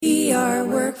VR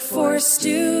Workforce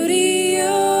Studio.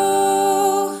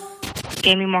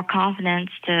 Gave me more confidence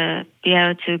to be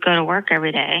able to go to work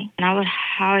every day. And I would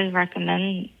highly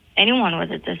recommend anyone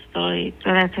with a disability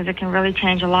go there because it can really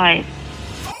change a life.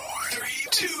 4, 3,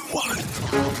 2, 1.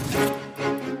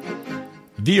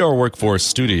 VR Workforce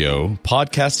Studio,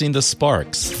 podcasting the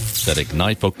sparks that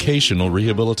ignite vocational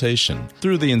rehabilitation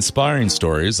through the inspiring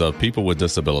stories of people with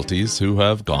disabilities who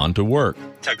have gone to work.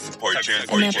 Tech support,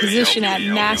 in a position at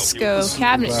Masco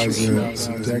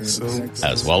Cabinetry,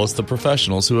 as well as the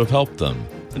professionals who have helped them.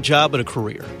 A job and a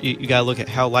career. You got to look at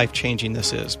how life-changing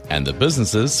this is. And the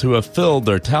businesses who have filled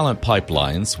their talent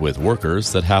pipelines with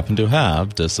workers that happen to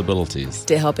have disabilities.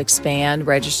 To help expand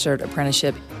registered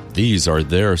apprenticeship. These are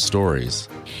their stories.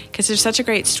 Because there's such a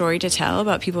great story to tell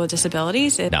about people with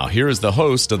disabilities. Now here is the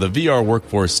host of the VR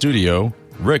Workforce Studio,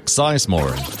 Rick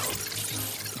Sizemore.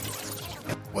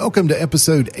 Welcome to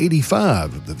episode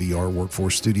 85 of the VR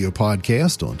Workforce Studio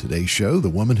podcast. On today's show, the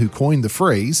woman who coined the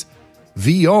phrase,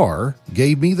 VR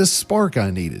gave me the spark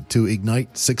I needed to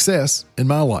ignite success in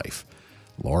my life.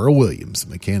 Laura Williams,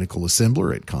 mechanical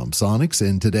assembler at Comsonics,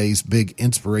 in today's big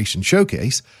inspiration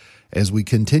showcase as we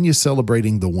continue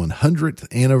celebrating the 100th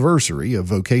anniversary of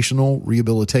vocational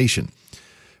rehabilitation.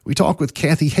 We talk with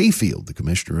Kathy Hayfield, the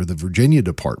commissioner of the Virginia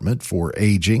Department for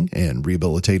Aging and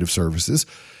Rehabilitative Services,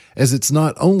 as it's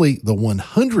not only the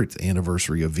 100th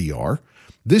anniversary of VR,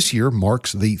 this year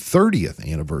marks the 30th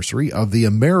anniversary of the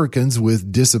Americans with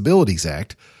Disabilities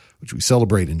Act, which we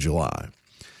celebrate in July.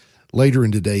 Later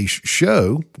in today's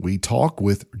show, we talk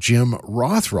with Jim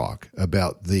Rothrock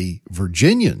about the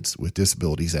Virginians with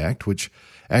Disabilities Act, which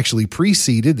actually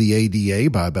preceded the ADA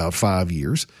by about 5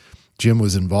 years. Jim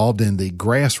was involved in the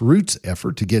grassroots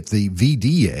effort to get the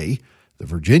VDA, the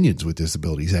Virginians with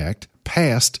Disabilities Act,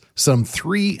 passed some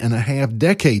 3.5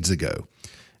 decades ago.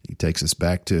 He takes us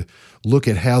back to look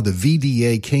at how the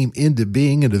VDA came into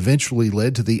being and eventually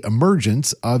led to the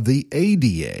emergence of the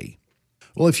ADA.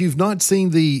 Well, if you've not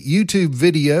seen the YouTube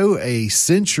video, A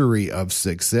Century of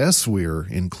Success, we're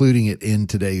including it in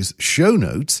today's show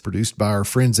notes, produced by our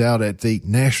friends out at the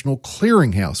National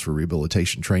Clearinghouse for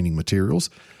Rehabilitation Training Materials,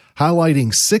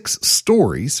 highlighting 6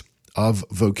 stories of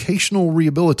vocational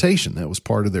rehabilitation. That was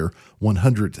part of their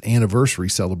 100th anniversary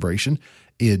celebration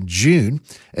in June.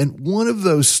 And one of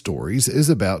those stories is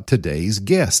about today's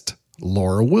guest,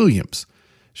 Laura Williams.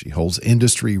 She holds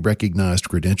industry-recognized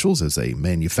credentials as a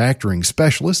manufacturing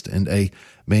specialist and a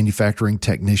manufacturing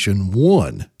technician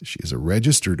 1. She is a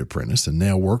registered apprentice and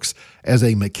now works as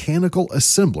a mechanical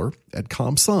assembler at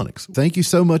Comsonics. Thank you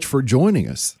so much for joining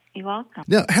us. You're welcome.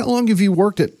 Now, how long have you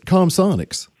worked at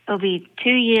Comsonics? It'll be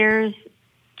 2 years,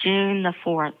 June the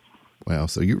 4th. Wow,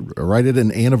 so you're right at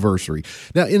an anniversary.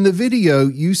 Now, in the video,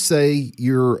 you say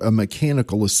you're a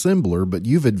mechanical assembler, but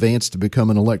you've advanced to become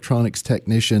an electronics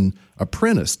technician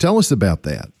apprentice. Tell us about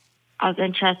that. I was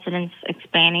interested in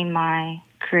expanding my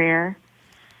career.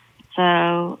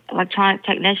 So electronic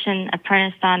technician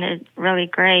apprentice sounded really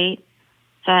great.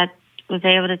 So I was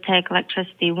able to take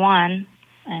electricity 1,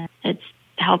 and it's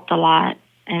helped a lot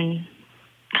and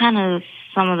kind of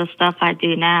some of the stuff I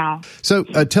do now. So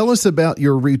tell us about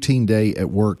your routine day at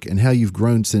work and how you've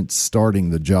grown since starting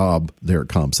the job there at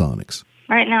Comsonics.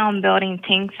 Right now I'm building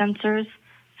ting sensors.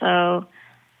 So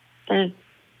there's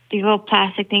these little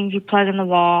plastic things you plug in the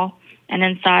wall, and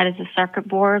inside is a circuit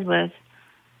board with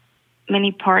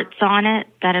many parts on it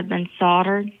that have been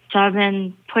soldered. So I've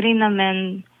been putting them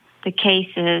in the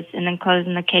cases and then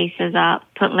closing the cases up,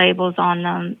 put labels on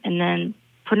them, and then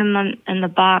putting them in the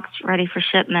box ready for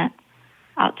shipment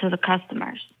out to the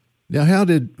customers. Now, how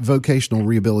did vocational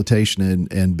rehabilitation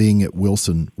and being at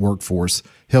Wilson Workforce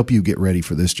help you get ready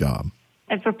for this job?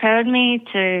 It prepared me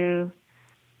to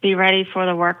be ready for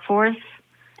the workforce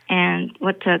and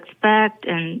what to expect,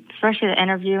 and especially the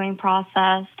interviewing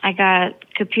process. I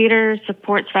got computer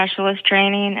support specialist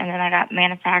training, and then I got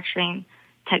manufacturing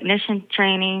technician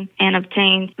training and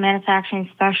obtained manufacturing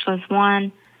specialist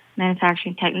 1,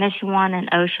 manufacturing technician 1,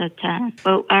 and OSHA 10.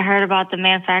 But I heard about the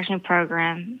manufacturing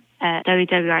program at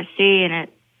WWRC, and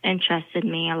it interested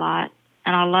me a lot.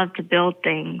 And I love to build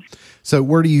things. So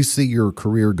where do you see your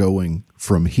career going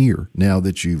from here now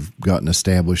that you've gotten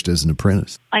established as an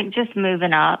apprentice? Like just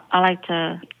moving up. I like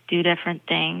to do different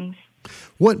things.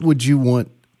 What would you want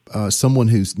someone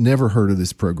who's never heard of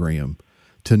this program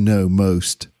to know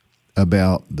most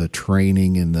about the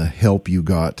training and the help you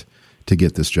got to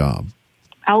get this job?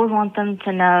 I would want them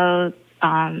to know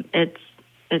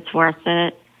it's worth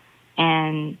it,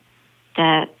 and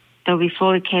that they'll be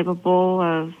fully capable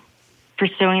of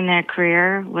pursuing their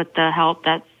career with the help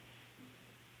that's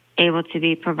able to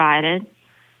be provided.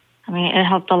 I mean, it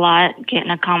helped a lot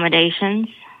getting accommodations,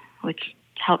 which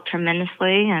helped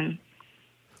tremendously. And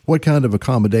What kind of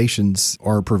accommodations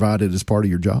are provided as part of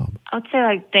your job? I would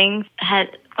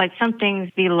say some things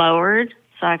be lowered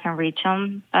so I can reach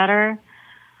them better.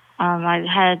 I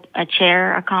had a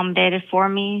chair accommodated for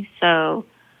me so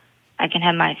I can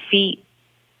have my feet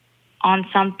on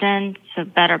something, so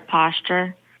better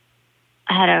posture.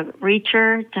 I had a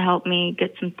reacher to help me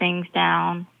get some things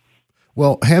down.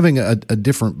 Well, having a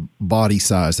different body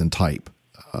size and type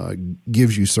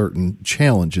gives you certain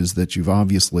challenges that you've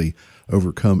obviously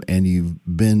overcome, and you've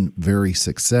been very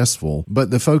successful.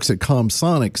 But the folks at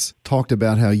ComSonics talked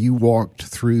about how you walked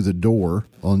through the door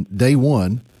on day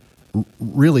one,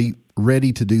 really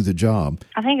ready to do the job.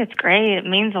 I think it's great. It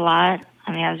means a lot.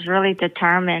 I mean, I was really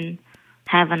determined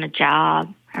having a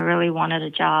job. I really wanted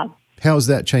a job. How has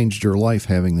that changed your life,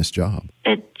 having this job?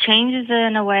 It changes it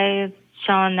in a way of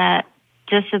showing that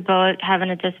having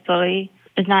a disability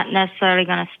is not necessarily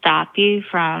going to stop you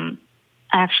from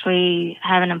actually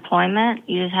having employment.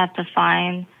 You just have to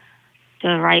find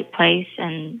the right place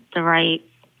and the right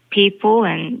people,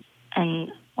 and as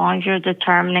long as you're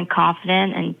determined and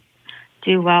confident and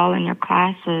do well in your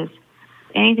classes,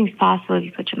 anything's possible if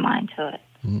you put your mind to it.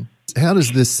 Mm-hmm. How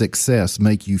does this success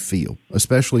make you feel,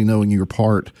 especially knowing you're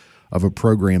part of a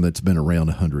program that's been around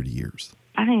 100 years?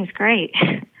 I think it's great.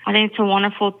 I think it's a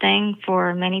wonderful thing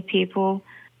for many people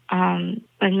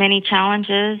with many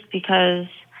challenges because,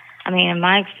 I mean, in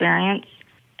my experience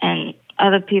and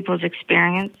other people's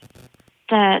experience,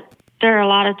 that there are a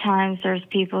lot of times there's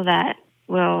people that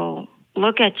will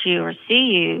look at you or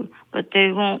see you, but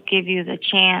they won't give you the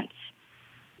chance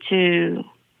to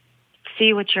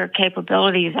see what your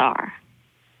capabilities are.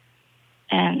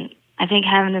 And I think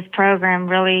having this program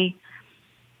really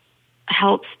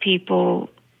helps people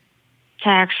to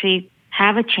actually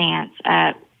have a chance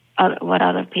at what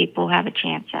other people have a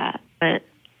chance at. It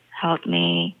helped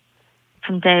me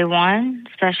from day one,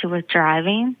 especially with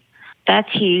driving.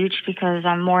 That's huge because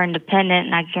I'm more independent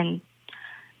and I can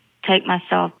take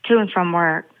myself to and from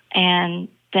work. And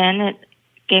then it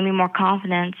gave me more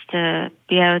confidence to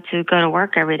be able to go to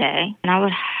work every day. And I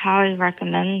would highly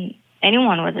recommend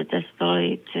anyone with a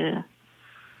disability to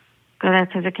go there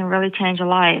because it can really change a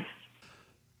life.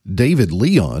 David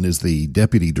Leon is the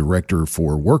Deputy Director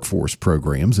for Workforce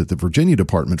Programs at the Virginia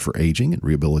Department for Aging and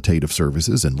Rehabilitative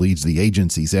Services and leads the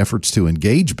agency's efforts to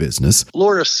engage business.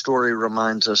 Laura's story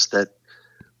reminds us that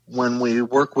when we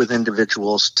work with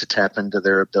individuals to tap into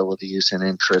their abilities and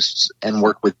interests and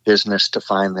work with business to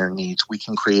find their needs, we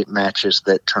can create matches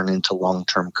that turn into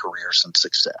long-term careers and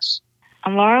success.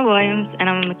 I'm Laura Williams, and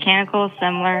I'm a mechanical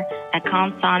assembler at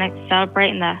ComSonics,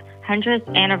 celebrating the 100th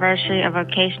anniversary of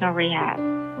vocational rehab.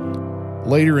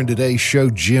 Later in today's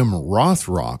show, Jim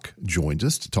Rothrock joins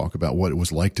us to talk about what it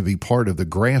was like to be part of the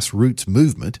grassroots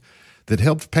movement that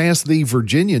helped pass the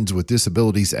Virginians with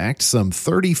Disabilities Act some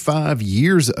 35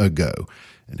 years ago,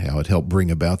 and how it helped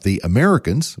bring about the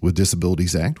Americans with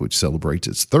Disabilities Act, which celebrates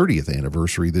its 30th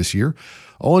anniversary this year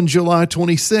on July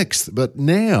 26th. But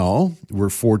now we're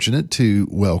fortunate to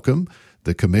welcome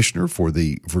the Commissioner for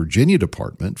the Virginia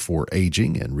Department for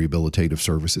Aging and Rehabilitative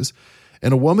Services,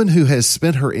 and a woman who has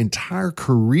spent her entire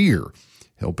career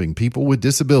helping people with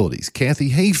disabilities. Kathy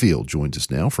Hayfield joins us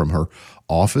now from her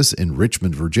office in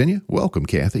Richmond, Virginia. Welcome,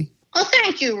 Kathy. Well,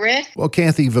 thank you, Rick. Well,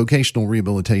 Kathy, vocational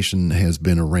rehabilitation has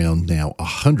been around now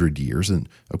 100 years. And,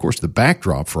 of course, the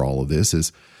backdrop for all of this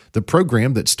is the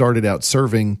program that started out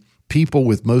serving people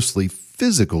with mostly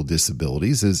physical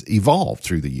disabilities has evolved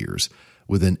through the years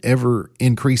with an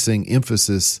ever-increasing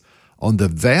emphasis on the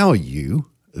value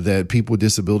that people with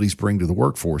disabilities bring to the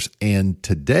workforce. And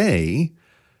today,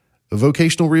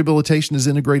 vocational rehabilitation is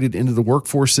integrated into the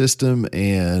workforce system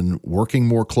and working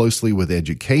more closely with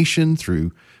education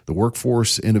through the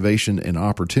Workforce Innovation and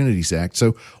Opportunities Act.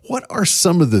 So what are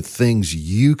some of the things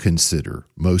you consider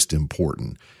most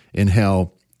important in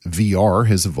how VR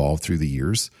has evolved through the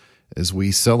years as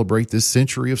we celebrate this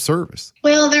century of service?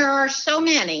 Well, there are so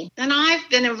many. And I've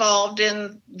been involved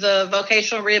in the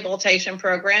vocational rehabilitation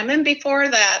program, and before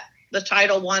that, the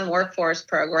Title I workforce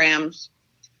programs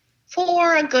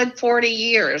for a good 40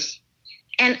 years.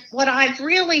 And what I've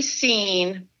really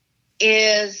seen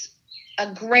is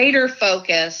a greater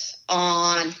focus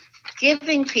on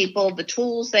giving people the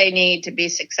tools they need to be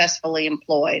successfully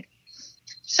employed.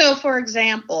 So, for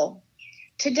example,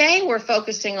 today we're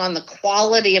focusing on the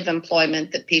quality of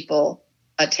employment that people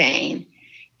attain.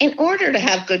 In order to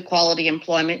have good quality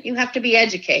employment, you have to be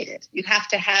educated. You have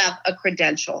to have a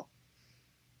credential.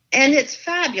 And it's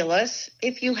fabulous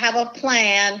if you have a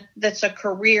plan that's a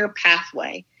career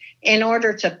pathway. in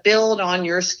order to build on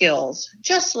your skills,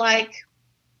 just like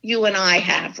you and I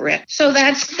have, Rick. So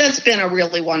that's been a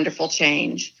really wonderful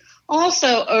change.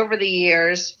 Also, over the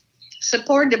years,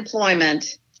 supported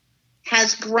employment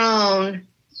has grown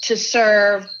to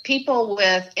serve people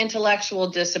with intellectual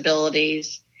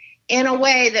disabilities in a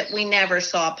way that we never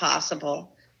saw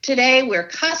possible. Today, we're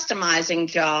customizing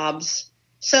jobs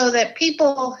so that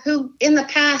people who in the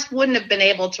past wouldn't have been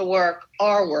able to work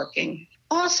are working.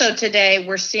 Also today,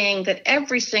 we're seeing that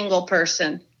every single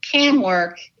person can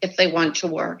work if they want to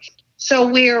work. So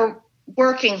we're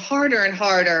working harder and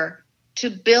harder to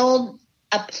build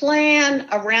a plan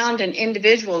around an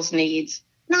individual's needs,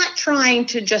 not trying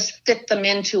to just fit them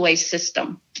into a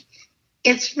system.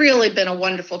 It's really been a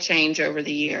wonderful change over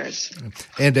the years.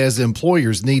 And as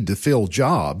employers need to fill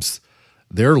jobs,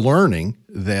 they're learning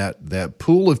that that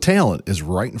pool of talent is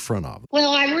right in front of them.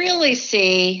 Well, I really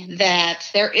see that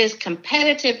there is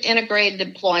competitive integrated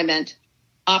employment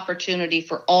opportunity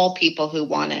for all people who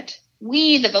want it.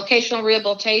 We, the vocational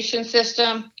rehabilitation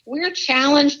system, we're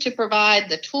challenged to provide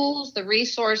the tools, the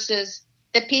resources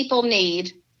that people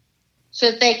need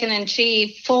so that they can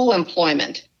achieve full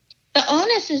employment. The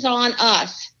onus is on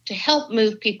us to help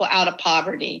move people out of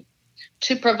poverty,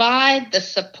 to provide the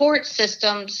support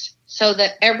systems so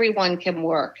that everyone can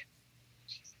work.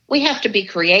 We have to be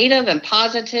creative and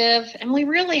positive, and we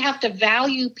really have to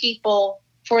value people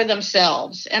for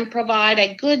themselves and provide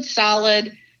a good,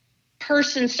 solid,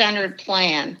 person-centered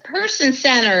plan.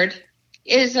 Person-centered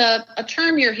is a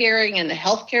term you're hearing in the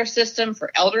healthcare system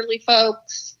for elderly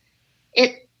folks.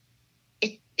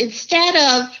 Instead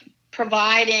of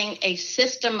providing a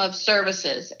system of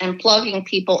services and plugging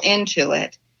people into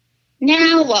it,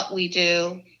 now what we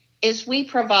do is we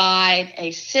provide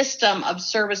a system of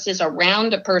services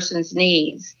around a person's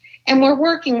needs. And we're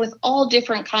working with all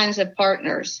different kinds of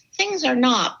partners. Things are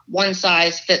not one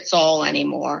size fits all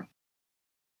anymore.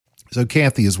 So,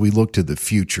 Kathy, as we look to the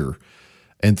future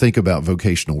and think about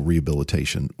vocational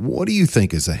rehabilitation, what do you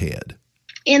think is ahead?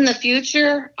 In the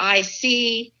future, I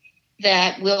see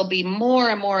that we'll be more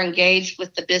and more engaged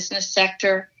with the business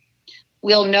sector.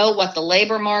 We'll know what the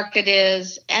labor market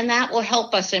is, and that will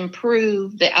help us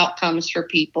improve the outcomes for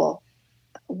people.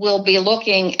 We'll be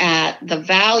looking at the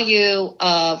value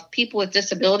of people with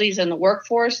disabilities in the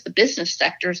workforce. The business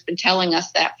sector has been telling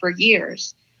us that for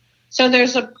years. So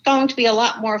there's going to be a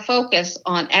lot more focus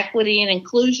on equity and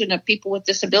inclusion of people with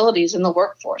disabilities in the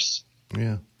workforce.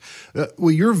 Yeah.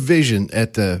 Well, your vision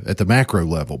at the macro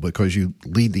level, because you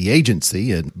lead the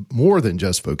agency and more than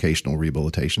just vocational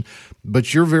rehabilitation,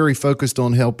 but you're very focused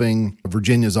on helping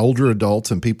Virginia's older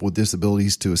adults and people with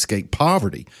disabilities to escape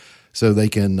poverty so they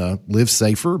can live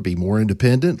safer, be more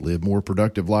independent, live more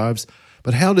productive lives.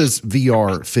 But how does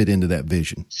VR fit into that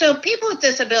vision? So people with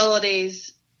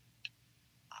disabilities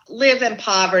live in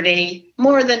poverty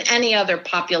more than any other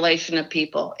population of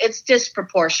people. It's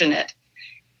disproportionate.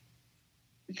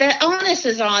 The onus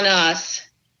is on us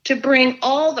to bring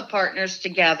all the partners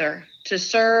together to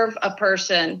serve a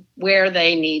person where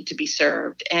they need to be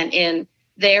served and in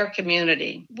their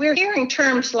community. We're hearing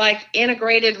terms like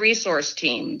integrated resource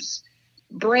teams,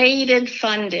 braided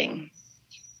funding.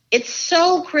 It's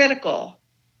so critical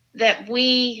that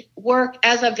we work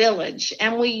as a village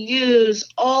and we use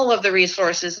all of the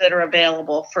resources that are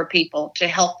available for people to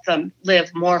help them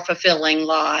live more fulfilling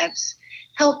lives,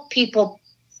 help people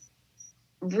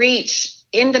reach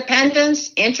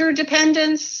independence,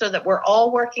 interdependence, so that we're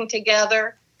all working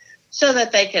together, so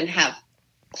that they can have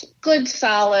good,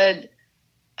 solid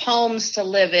homes to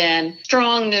live in,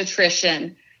 strong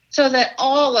nutrition, so that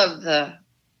all of the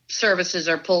services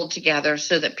are pulled together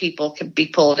so that people can be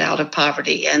pulled out of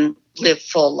poverty and live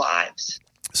full lives.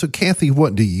 So, Kathy,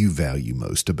 what do you value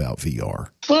most about VR?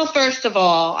 Well, first of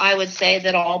all, I would say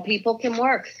that all people can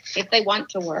work if they want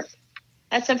to work.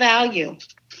 That's a value.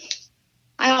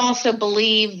 I also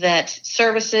believe that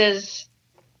services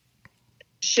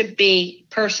should be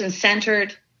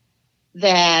person-centered,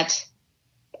 that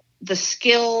the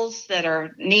skills that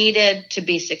are needed to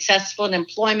be successful in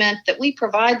employment, that we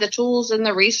provide the tools and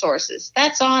the resources.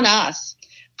 That's on us.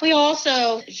 We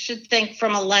also should think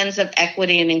from a lens of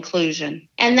equity and inclusion,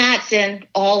 and that's in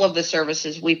all of the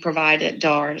services we provide at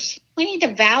DARS. We need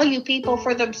to value people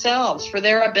for themselves, for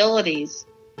their abilities.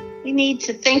 We need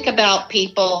to think about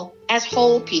people as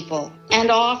whole people and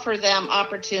offer them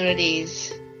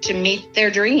opportunities to meet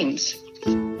their dreams.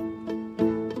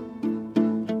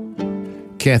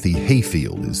 Kathy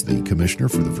Hayfield is the commissioner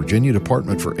for the Virginia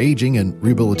Department for Aging and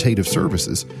Rehabilitative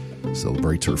Services.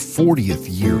 Celebrates her 40th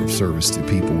year of service to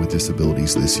people with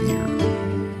disabilities this year.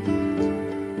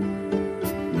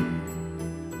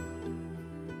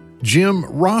 Jim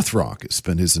Rothrock has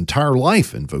spent his entire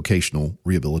life in vocational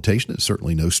rehabilitation. Is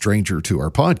certainly no stranger to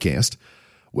our podcast.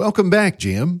 Welcome back,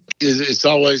 Jim. It's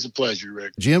always a pleasure,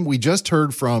 Rick. Jim, we just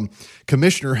heard from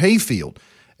Commissioner Hayfield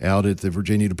out at the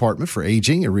Virginia Department for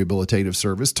Aging and Rehabilitative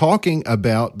Service talking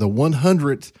about the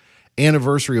 100th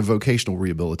anniversary of vocational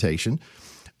rehabilitation.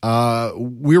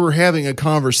 We were having a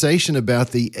conversation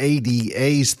about the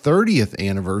ADA's 30th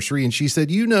anniversary, and she said,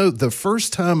 the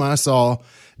first time I saw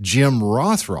Jim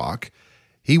Rothrock,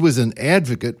 he was an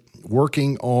advocate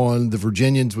working on the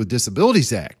Virginians with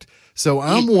Disabilities Act. So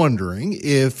I'm wondering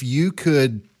if you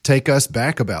could take us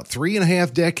back about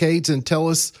 3.5 decades and tell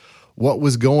us what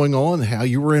was going on, how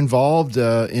you were involved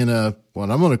in what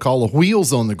I'm going to call a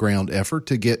wheels on the ground effort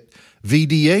to get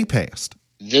VDA passed.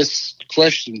 This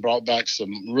question brought back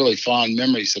some really fond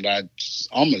memories that I'd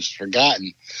almost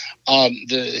forgotten.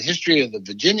 The history of the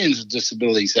Virginians with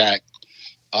Disabilities Act,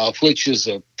 which is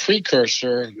a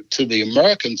precursor to the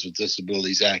Americans with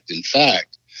Disabilities Act, in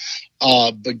fact,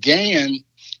 began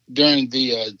during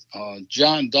the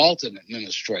John Dalton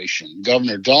administration.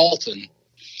 Governor Dalton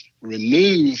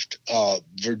removed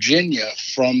Virginia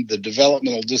from the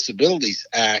Developmental Disabilities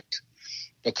Act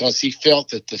because he felt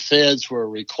that the feds were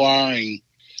requiring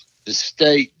the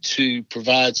state to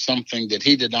provide something that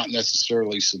he did not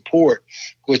necessarily support,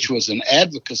 which was an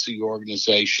advocacy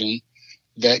organization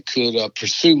that could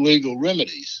pursue legal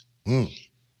remedies.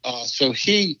 So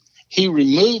he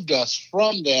removed us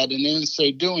from that, and in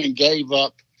so doing gave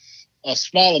up a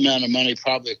small amount of money,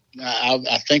 probably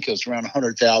I think it was around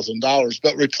 $100,000,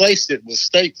 but replaced it with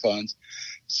state funds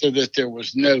so that there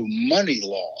was no money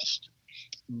lost.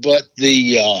 But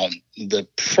the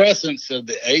presence of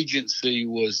the agency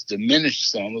was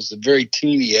diminished some. It was a very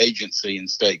teeny agency in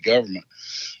state government.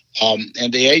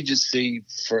 And the agency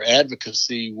for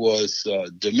advocacy was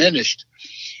diminished.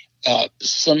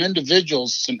 Some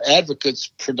individuals, some advocates,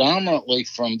 predominantly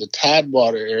from the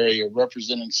Tidewater area,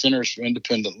 representing Centers for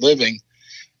Independent Living,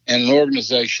 and an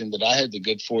organization that I had the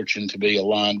good fortune to be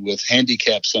aligned with,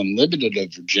 Handicaps Unlimited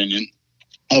of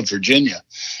Virginia,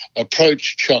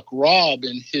 approached Chuck Robb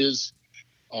in his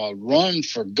run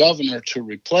for governor to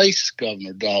replace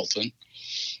Governor Dalton,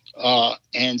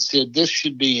 and said this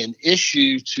should be an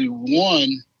issue to,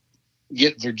 one,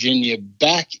 get Virginia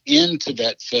back into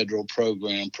that federal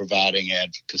program providing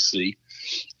advocacy,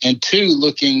 and two,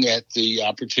 looking at the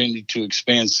opportunity to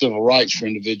expand civil rights for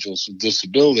individuals with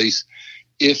disabilities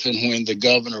if and when the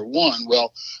governor won.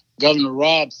 Well, Governor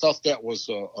Robb thought that was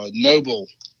a noble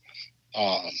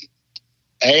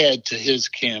add to his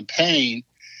campaign,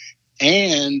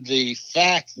 and the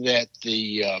fact that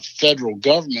the federal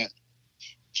government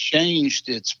changed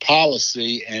its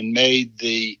policy and made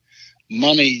the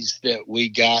monies that we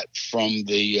got from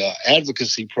the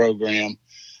advocacy program,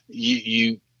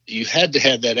 you had to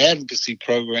have that advocacy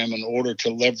program in order to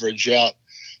leverage out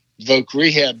voc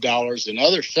rehab dollars and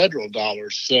other federal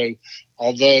dollars. So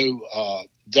although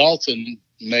Dalton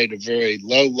made a very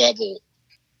low-level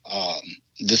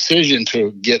decision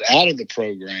to get out of the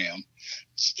program,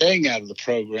 staying out of the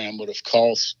program would have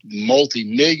cost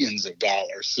multi-millions of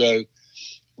dollars. So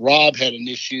Robb had an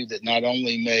issue that not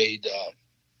only made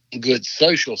good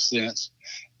social sense,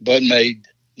 but made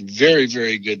very,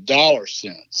 very good dollar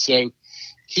sense. So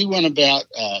he went about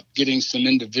getting some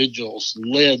individuals,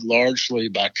 led largely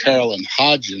by Carolyn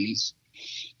Hodgins,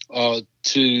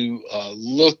 to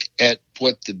look at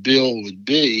what the bill would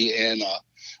be. And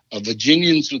a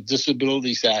Virginians with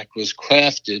Disabilities Act was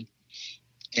crafted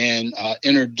and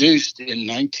introduced in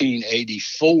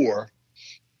 1984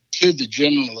 to the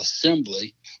General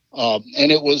Assembly.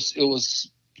 And it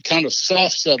was kind of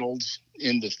soft settled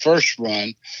in the first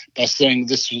run by saying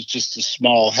this was just a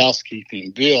small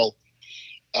housekeeping bill.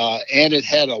 And it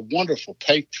had a wonderful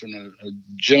patron, a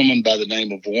gentleman by the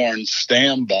name of Warren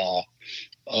Stambaugh,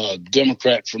 a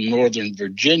Democrat from Northern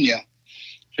Virginia,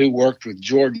 who worked with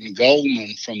Jordan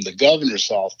Goldman from the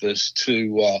governor's office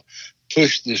to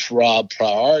push this Robb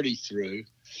priority through.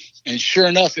 And sure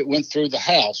enough, it went through the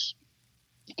House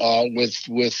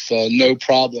with no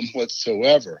problem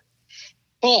whatsoever.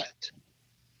 But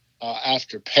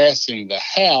after passing the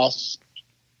House,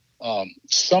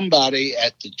 somebody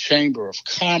at the Chamber of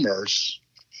Commerce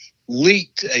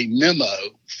leaked a memo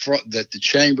that the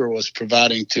Chamber was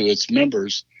providing to its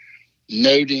members,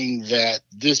 noting that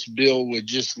this bill would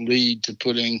just lead to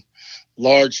putting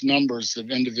large numbers of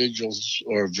individuals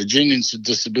or Virginians with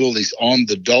disabilities on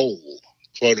the dole,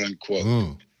 quote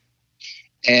unquote.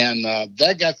 And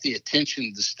that got the attention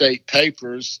of the state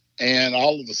papers. And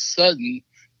all of a sudden,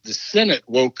 the Senate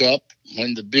woke up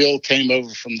when the bill came over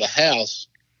from the House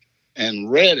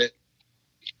and read it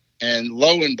And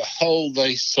lo and behold,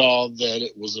 they saw that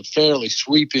it was a fairly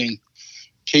sweeping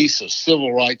piece of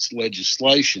civil rights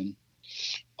legislation.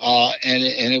 And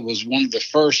it was one of the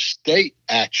first state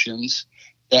actions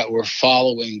that were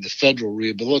following the Federal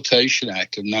Rehabilitation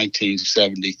Act of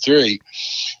 1973.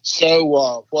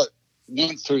 So what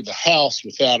went through the House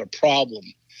without a problem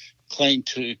came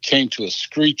to a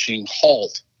screeching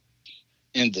halt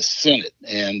in the Senate,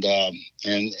 and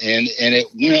it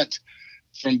went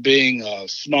from being a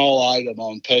small item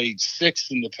on page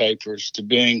 6 in the papers to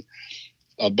being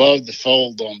above the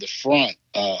fold on the front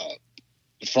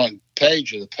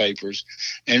page of the papers,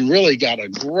 and really got a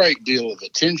great deal of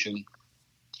attention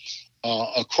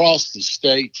across the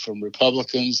state from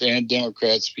Republicans and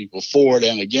Democrats, people for it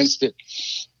and against it,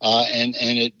 and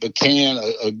it became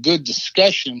a good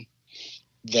discussion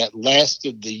that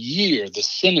lasted the year. The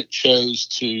Senate chose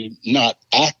to not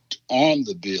act on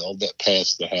the bill that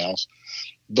passed the House,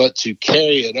 but to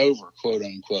carry it over, quote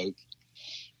unquote,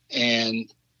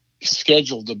 and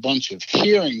scheduled a bunch of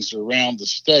hearings around the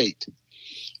state,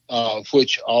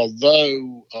 which,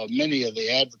 although many of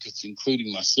the advocates,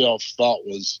 including myself, thought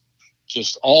was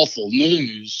just awful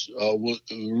news,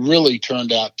 really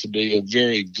turned out to be a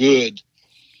very good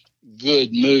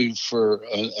move for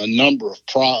a number of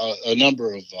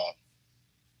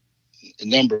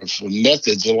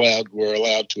methods were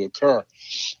allowed to occur.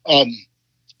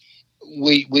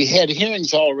 We had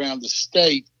hearings all around the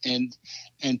state, and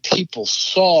people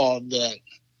saw that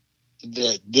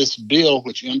this bill,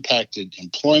 which impacted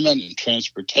employment and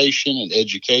transportation and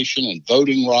education and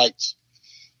voting rights,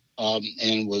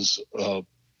 and was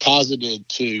posited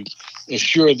to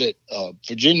assure that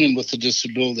Virginian with a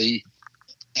disability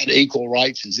had equal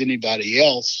rights as anybody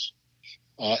else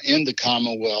in the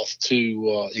Commonwealth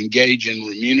to engage in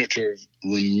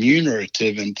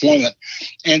remunerative employment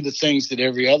and the things that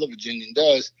every other Virginian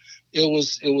does.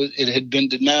 It had been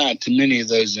denied to many of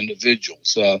those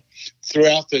individuals.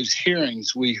 Throughout those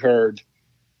hearings, we heard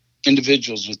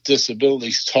individuals with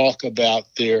disabilities talk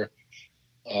about their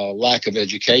lack of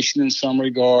education in some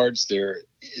regards, their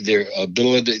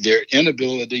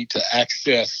inability to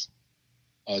access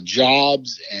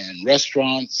jobs and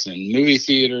restaurants and movie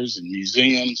theaters and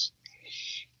museums,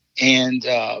 and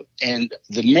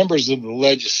the members of the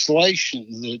legislation,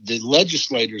 the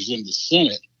legislators in the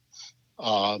Senate,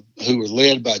 who were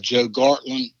led by Joe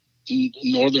Gartland,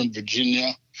 Northern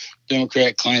Virginia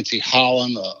Democrat, Clancy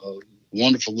Holland, a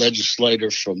wonderful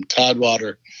legislator from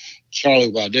Tidewater,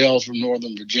 Charlie Waddell from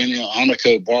Northern Virginia,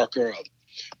 Aniko Barker, a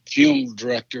funeral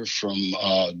director from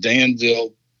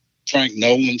Danville, Frank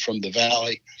Nolan from the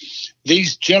Valley.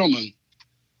 These gentlemen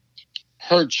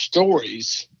heard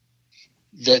stories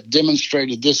that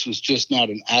demonstrated this was just not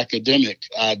an academic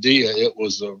idea. It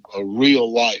was a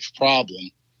real life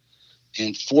problem.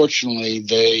 And fortunately,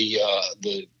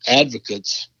 the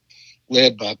advocates,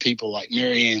 led by people like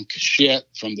Marianne Cachette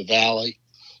from the Valley,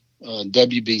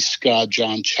 W.B. Scott,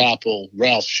 John Chappell,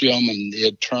 Ralph Shillman,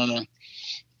 Ed Turner,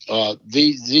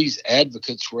 these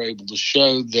advocates were able to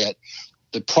show that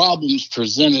the problems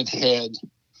presented had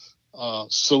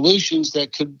solutions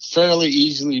that could fairly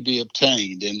easily be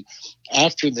obtained. And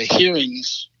after the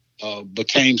hearings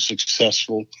became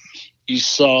successful, you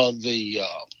saw the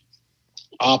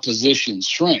opposition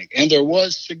shrink. And there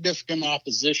was significant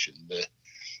opposition.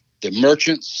 The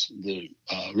merchants, the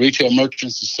Retail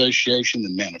Merchants Association,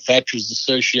 the Manufacturers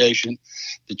Association,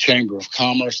 the Chamber of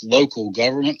Commerce, local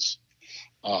governments,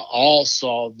 all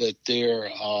saw that their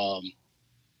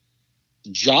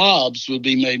jobs would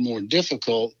be made more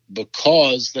difficult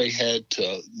because they had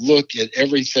to look at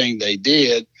everything they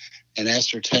did and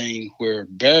ascertain where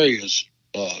barriers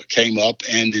came up,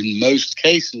 and in most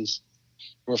cases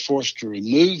were forced to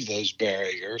remove those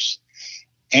barriers.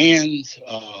 And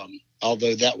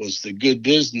although that was the good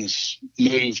business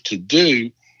move to do,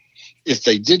 if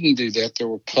they didn't do that, there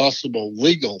were possible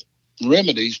legal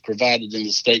remedies provided in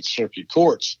the state circuit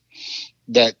courts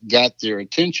that got their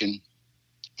attention.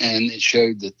 And it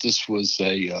showed that this was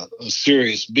a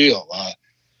serious bill.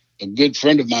 A good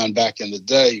friend of mine back in the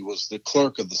day was the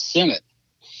clerk of the Senate,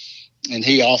 and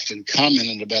he often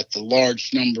commented about the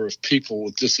large number of people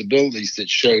with disabilities that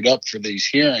showed up for these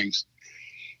hearings.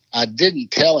 I didn't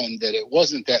tell him that it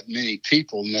wasn't that many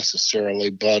people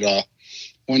necessarily, but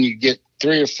when you get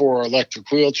 3 or 4 electric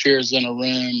wheelchairs in a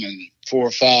room and 4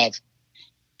 or 5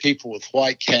 people with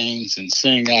white canes and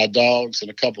seeing-eye dogs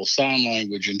and a couple of sign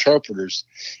language interpreters,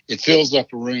 it fills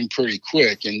up a room pretty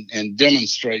quick and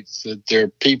demonstrates that there are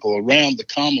people around the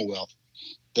Commonwealth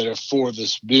that are for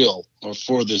this bill or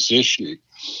for this issue.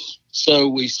 So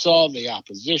we saw the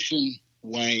opposition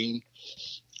wane.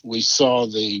 we saw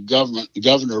the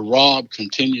Governor Robb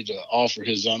continue to offer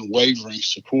his unwavering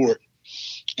support.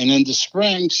 And in the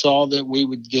spring, saw that we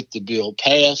would get the bill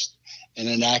passed and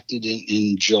enacted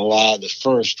in July the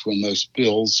 1st, when those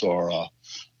bills are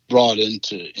brought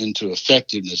into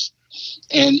effectiveness.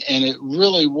 And it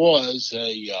really was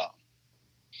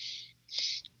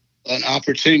an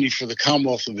opportunity for the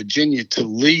Commonwealth of Virginia to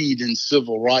lead in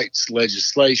civil rights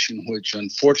legislation, which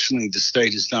unfortunately the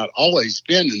state has not always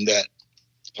been in that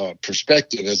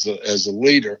perspective as a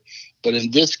leader. But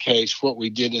in this case, what we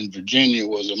did in Virginia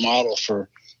was a model for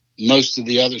most of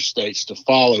the other states to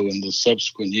follow in the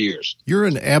subsequent years. You're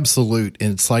an absolute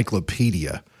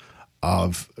encyclopedia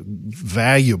of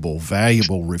valuable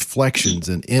reflections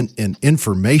and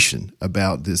information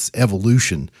about this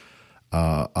evolution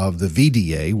of the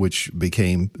VDA, which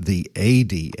became the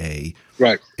ADA.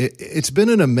 Right. It's been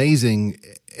an amazing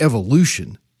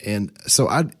evolution. And so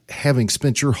having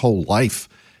spent your whole life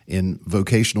in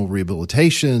vocational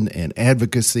rehabilitation and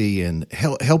advocacy and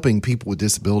helping people with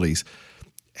disabilities,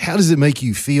 how does it make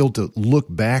you feel to look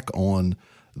back on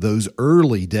those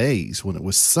early days when it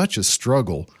was such a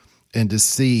struggle and to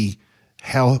see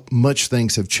how much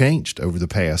things have changed over the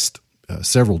past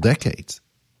several decades?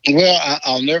 Well,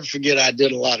 I'll never forget, I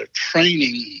did a lot of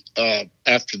training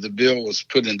after the bill was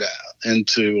put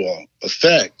into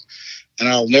effect. And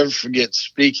I'll never forget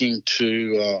speaking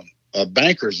to a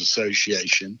bankers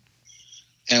association,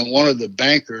 and one of the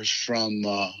bankers from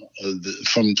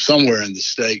somewhere in the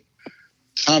state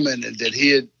commented that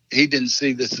he didn't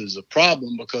see this as a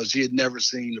problem because he had never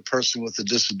seen a person with a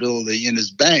disability in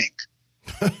his bank.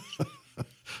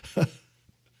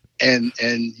 And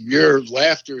your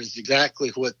laughter is exactly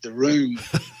what the room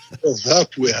fills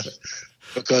up with,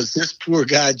 because this poor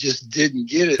guy just didn't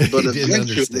get it. But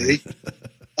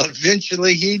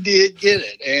eventually he did get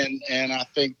it. And I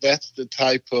think that's the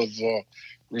type of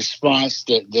response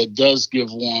that does give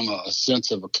one a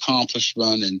sense of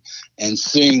accomplishment and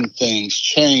seeing things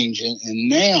change. And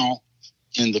now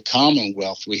in the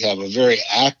Commonwealth, we have a very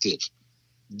active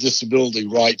disability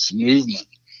rights movement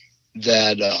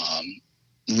that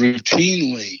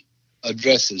routinely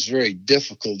addresses very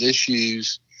difficult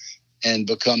issues and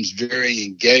becomes very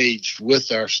engaged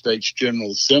with our state's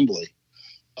General Assembly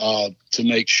to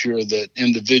make sure that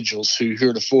individuals who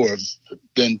heretofore have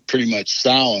been pretty much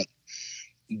silent,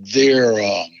 their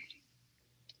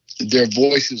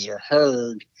voices are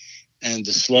heard. And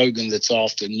the slogan that's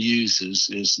often used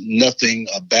is nothing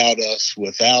about us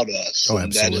without us. Oh,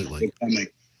 absolutely. And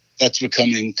that's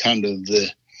becoming kind of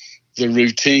the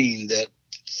routine that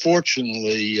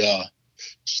fortunately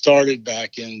started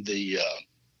back in the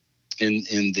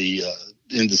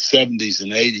 70s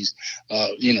and 80s.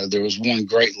 There was one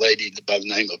great lady by the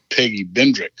name of Peggy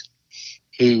Bendrick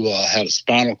who had a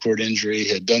spinal cord injury,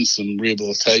 had done some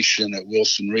rehabilitation at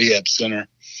Wilson Rehab Center.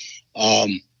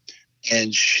 And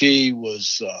she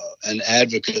was an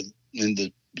advocate in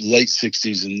the late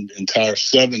 60s and entire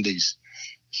 70s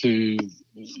who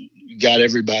got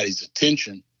everybody's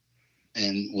attention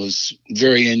and was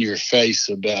very in your face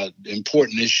about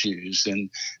important issues. And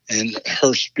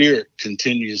her spirit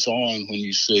continues on when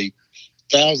you see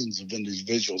thousands of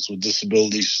individuals with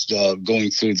disabilities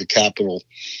going through the Capitol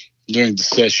during the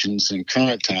sessions in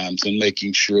current times and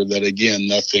making sure that, again,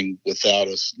 nothing about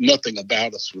us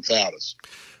without us.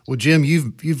 Well, Jim,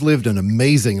 you've lived an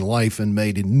amazing life and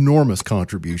made enormous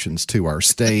contributions to our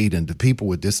state and to people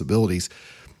with disabilities.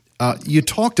 You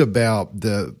talked about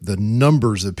the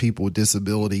numbers of people with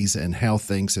disabilities and how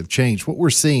things have changed. What we're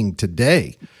seeing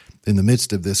today in the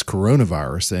midst of this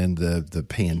coronavirus and the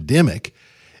pandemic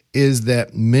is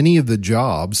that many of the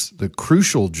jobs, the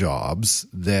crucial jobs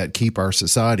that keep our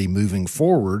society moving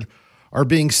forward, are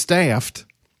being staffed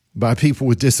by people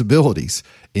with disabilities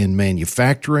in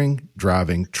manufacturing,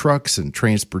 driving trucks and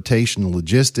transportation and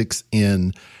logistics,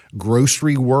 in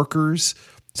grocery workers.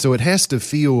 So it has to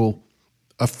feel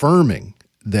affirming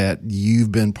that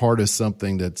you've been part of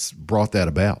something that's brought that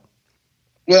about.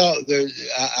 Well,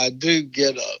 I do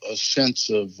get a sense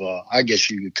of, I guess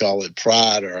you could call it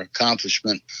pride or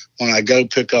accomplishment, when I go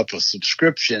pick up a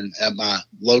subscription at my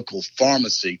local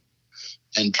pharmacy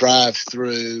and drive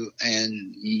through,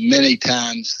 and many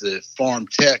times the farm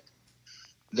tech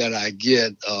that I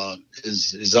get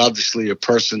is obviously a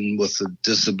person with a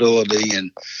disability,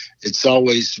 and it's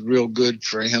always real good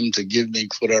for him to give me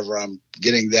whatever I'm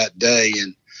getting that day,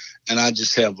 and I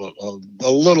just have a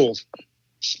little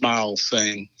smile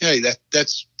saying, "Hey,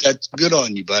 that's good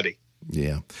on you, buddy."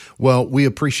 Yeah. Well, we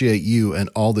appreciate you and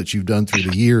all that you've done through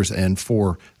the years, and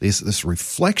for this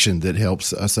reflection that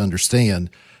helps us understand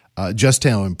just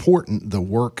how important the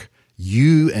work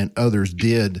you and others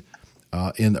did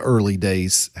in the early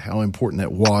days, how important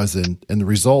that was, and the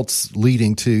results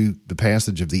leading to the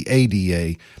passage of the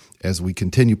ADA as we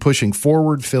continue pushing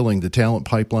forward, filling the talent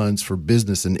pipelines for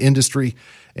business and industry,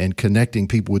 and connecting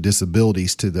people with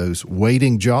disabilities to those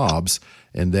waiting jobs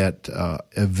and that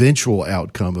eventual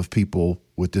outcome of people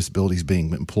with disabilities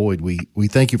being employed. We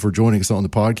thank you for joining us on the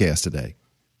podcast today.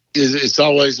 It's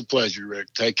always a pleasure,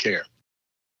 Rick. Take care.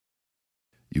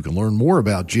 You can learn more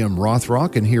about Jim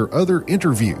Rothrock and hear other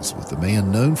interviews with the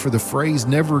man known for the phrase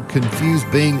never confuse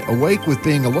being awake with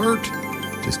being alert.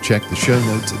 Just check the show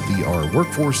notes at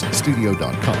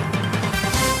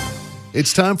vrworkforcestudio.com.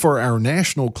 It's time for our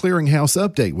National Clearinghouse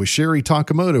Update with Sherry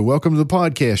Takamoto. Welcome to the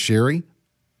podcast, Sherry.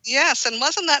 Yes, and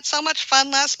wasn't that so much fun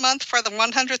last month for the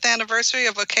 100th anniversary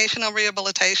of vocational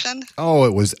rehabilitation? Oh,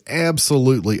 it was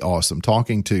absolutely awesome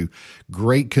talking to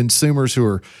great consumers who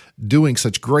are doing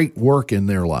such great work in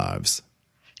their lives.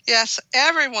 Yes,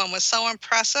 everyone was so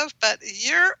impressive, but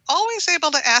you're always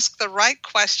able to ask the right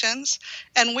questions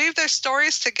and weave their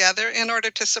stories together in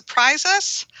order to surprise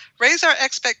us, raise our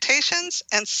expectations,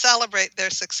 and celebrate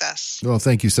their success. Well,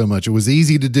 thank you so much. It was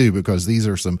easy to do because these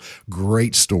are some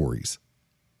great stories.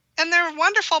 And they're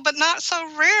wonderful, but not so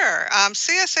rare.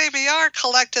 CSAVR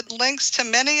collected links to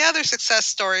many other success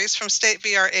stories from state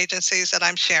VR agencies that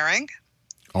I'm sharing.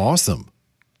 Awesome.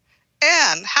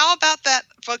 And how about that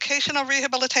vocational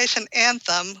rehabilitation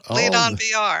anthem, Lead on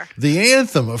VR? The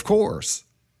anthem, of course.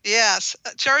 Yes.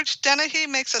 George Dennehy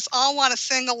makes us all want to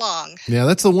sing along. Yeah,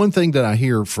 that's the one thing that I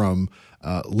hear from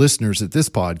listeners at this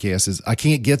podcast is I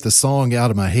can't get the song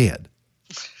out of my head.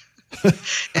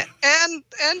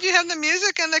 And you have the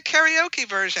music and the karaoke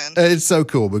version. It's so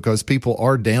cool because people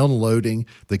are downloading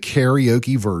the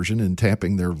karaoke version and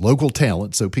tapping their local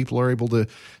talent, so people are able to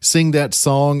sing that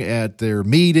song at their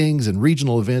meetings and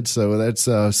regional events. So that's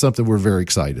something we're very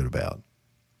excited about.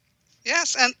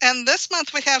 Yes, and this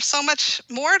month we have so much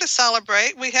more to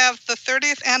celebrate. We have the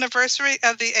 30th anniversary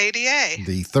of the ADA.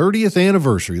 The 30th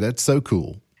anniversary. That's so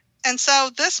cool. And so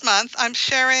this month I'm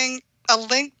sharing a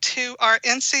link to our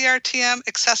NCRTM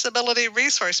accessibility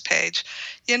resource page.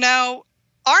 You know,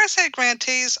 RSA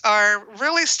grantees are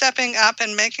really stepping up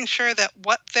and making sure that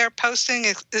what they're posting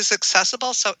is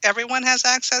accessible so everyone has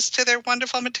access to their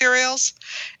wonderful materials.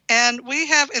 And we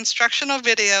have instructional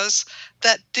videos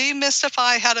that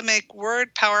demystify how to make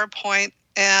Word, PowerPoint,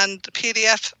 and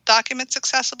PDF documents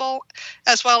accessible,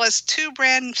 as well as 2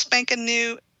 brand spanking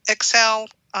new Excel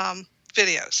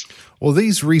videos. Well,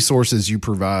 these resources you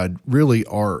provide really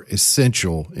are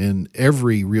essential in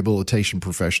every rehabilitation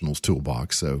professional's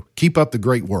toolbox. So keep up the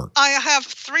great work. I have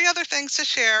 3 other things to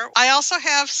share. I also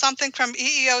have something from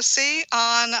EEOC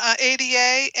on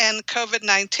ADA and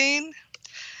COVID-19.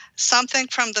 Something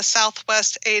from the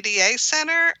Southwest ADA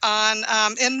Center on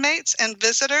inmates and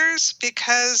visitors,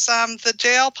 because the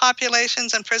jail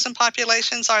populations and prison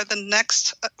populations are the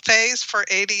next phase for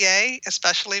ADA,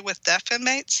 especially with deaf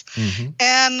inmates. Mm-hmm.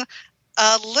 And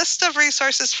a list of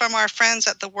resources from our friends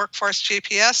at the Workforce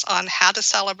GPS on how to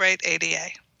celebrate ADA.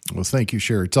 Well, thank you,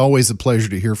 Sherry. It's always a pleasure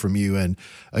to hear from you. And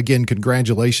again,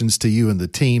 congratulations to you and the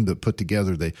team that put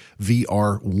together the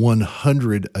VR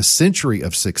 100, A Century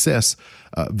of Success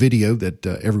video that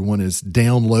everyone is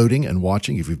downloading and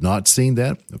watching. If you've not seen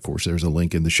that, of course, there's a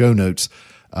link in the show notes,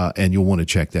 and you'll want to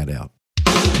check that out.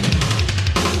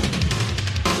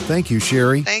 Thank you,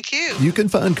 Sherry. Thank you. You can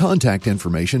find contact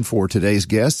information for today's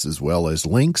guests as well as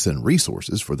links and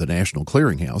resources for the National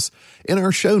Clearinghouse in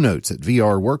our show notes at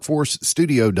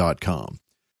vrworkforcestudio.com.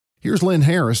 Here's Lynn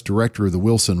Harris, Director of the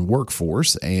Wilson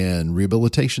Workforce and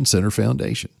Rehabilitation Center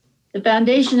Foundation. The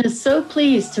Foundation is so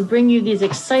pleased to bring you these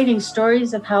exciting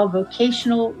stories of how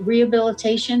vocational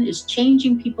rehabilitation is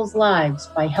changing people's lives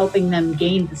by helping them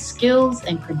gain the skills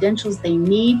and credentials they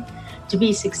need to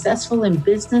be successful in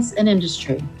business and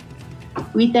industry.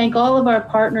 We thank all of our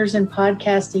partners in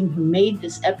podcasting who made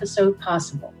this episode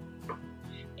possible.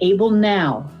 Able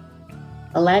Now,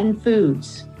 Aladdin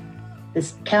Foods, the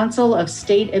Council of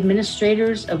State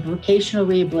Administrators of Vocational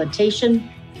Rehabilitation,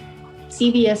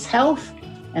 CVS Health,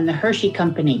 and the Hershey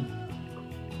Company.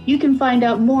 You can find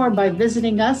out more by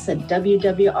visiting us at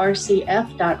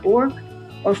wwrcf.org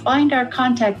or find our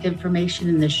contact information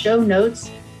in the show notes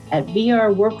at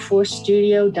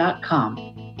vrworkforcestudio.com.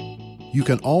 You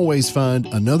can always find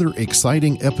another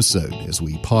exciting episode as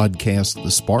we podcast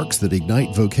the sparks that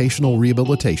ignite vocational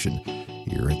rehabilitation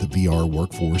here at the VR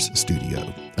Workforce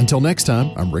Studio. Until next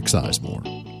time, I'm Rick Sizemore.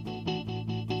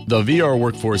 The VR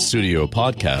Workforce Studio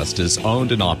podcast is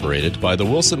owned and operated by the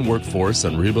Wilson Workforce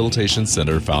and Rehabilitation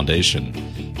Center Foundation.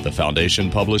 The foundation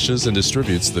publishes and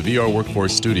distributes the VR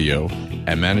Workforce Studio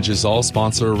and manages all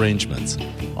sponsor arrangements.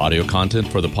 Audio content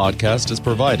for the podcast is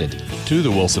provided to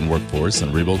the Wilson Workforce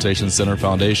and Rehabilitation Center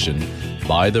Foundation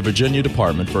by the Virginia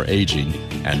Department for Aging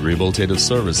and Rehabilitative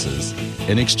Services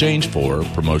in exchange for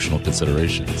promotional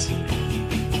considerations.